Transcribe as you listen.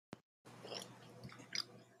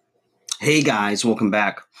Hey guys, welcome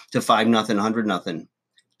back to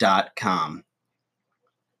 5-0-100-0.com.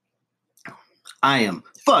 I am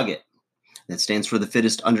Fugit. That stands for the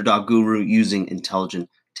fittest underdog guru using intelligent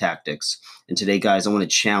tactics. And today, guys, I want to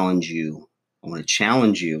challenge you.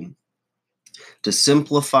 To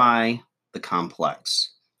simplify the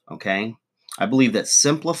complex. Okay? I believe that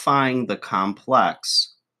simplifying the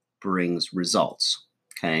complex brings results.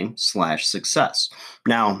 Okay? / success.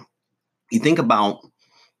 Now, you think about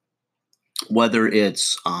whether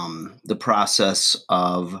it's the process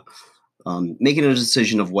of making a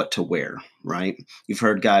decision of what to wear, right? You've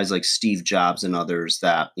heard guys like Steve Jobs and others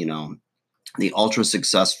that, the ultra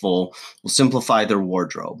successful will simplify their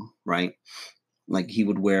wardrobe, right? Like he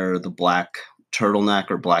would wear the black turtleneck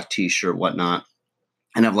or black t-shirt, whatnot,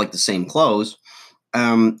 and have like the same clothes.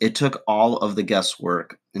 It took all of the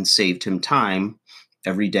guesswork and saved him time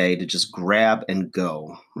every day to just grab and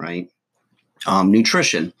go, right?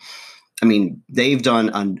 Nutrition. I mean, they've done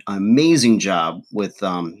an amazing job with,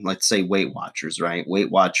 let's say, Weight Watchers, right?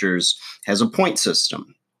 Weight Watchers has a point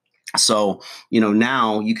system. So,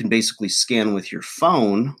 now you can basically scan with your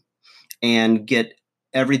phone and get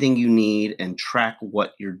everything you need and track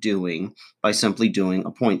what you're doing by simply doing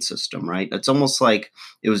a point system, right? It's almost like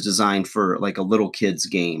it was designed for like a little kid's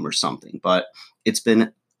game or something, but it's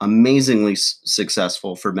been amazingly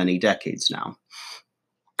successful for many decades now.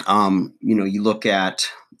 You look at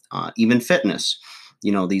even fitness,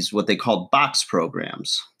 these what they call box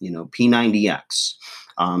programs, P90X,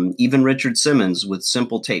 even Richard Simmons with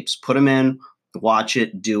simple tapes, put them in, watch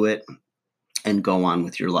it, do it, and go on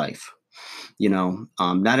with your life.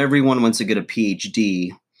 Not everyone wants to get a PhD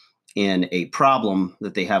in a problem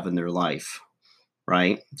that they have in their life,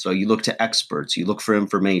 right? So you look to experts, you look for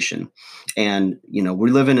information. And, we're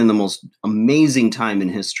living in the most amazing time in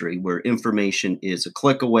history where information is a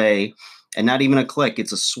click away, and not even a click,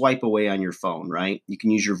 it's a swipe away on your phone, right? You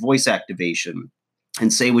can use your voice activation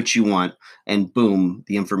and say what you want, and boom,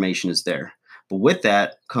 the information is there. But with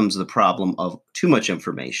that comes the problem of too much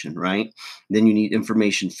information, right? Then you need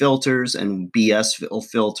information filters and BS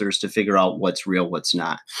filters to figure out what's real, what's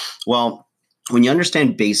not. Well, when you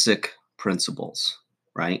understand basic principles,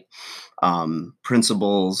 right?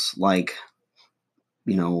 Principles like,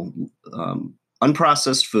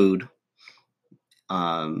 unprocessed food.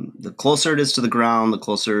 The closer it is to the ground, the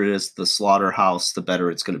closer it is to the slaughterhouse, the better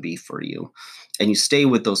it's going to be for you. And you stay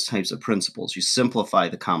with those types of principles. You simplify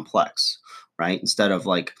the complex, right? Instead of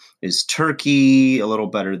like, is turkey a little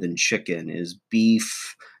better than chicken? Is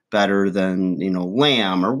beef better than,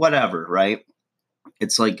 lamb or whatever, right?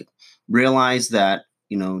 It's like, realize that,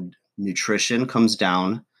 nutrition comes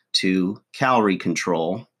down to calorie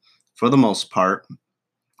control for the most part.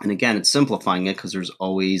 And again, it's simplifying it because there's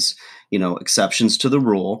always, exceptions to the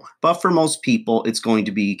rule. But for most people, it's going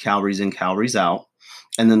to be calories in, calories out.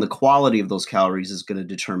 And then the quality of those calories is going to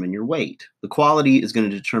determine your weight. The quality is going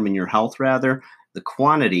to determine your health, rather. The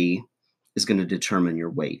quantity is going to determine your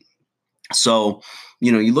weight. So,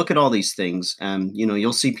 you look at all these things and,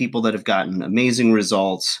 you'll see people that have gotten amazing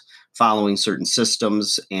results following certain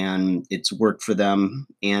systems, and it's worked for them.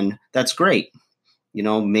 And that's great.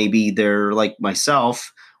 Maybe they're like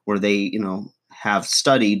myself, where they, have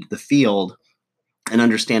studied the field and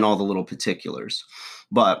understand all the little particulars.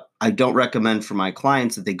 But I don't recommend for my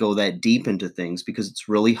clients that they go that deep into things, because it's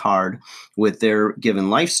really hard with their given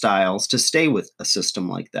lifestyles to stay with a system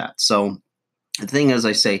like that. So the thing is,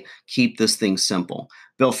 I say, keep this thing simple.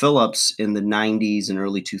 Bill Phillips in the 90s and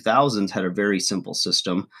early 2000s had a very simple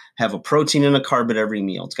system. Have a protein and a carb at every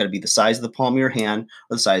meal. It's got to be the size of the palm of your hand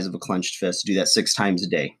or the size of a clenched fist. Do that 6 times a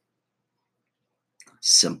day.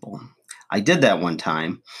 Simple. I did that one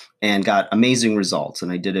time and got amazing results.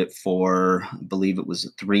 And I did it for, I believe it was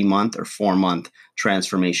a 3-month or 4-month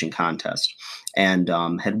transformation contest, and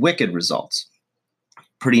had wicked results.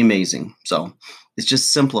 Pretty amazing. So it's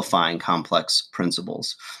just simplifying complex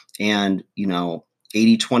principles. And,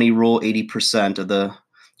 80-20 rule, 80% of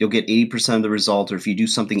you'll get 80% of the result. Or if you do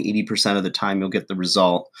something 80% of the time, you'll get the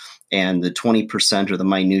result. And the 20% or the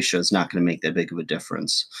minutia is not going to make that big of a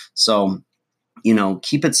difference. So,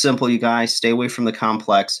 keep it simple, you guys. Stay away from the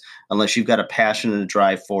complex unless you've got a passion and a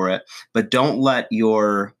drive for it. But don't let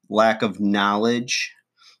your lack of knowledge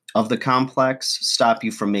of the complex stop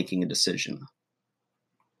you from making a decision.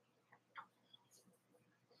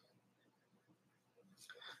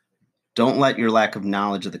 Don't let your lack of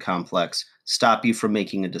knowledge of the complex stop you from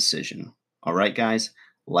making a decision. All right, guys?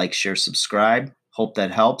 Like, share, subscribe. Hope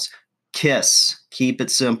that helps. KISS. Keep it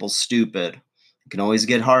simple, stupid. It can always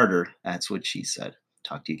get harder. That's what she said.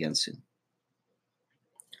 Talk to you again soon.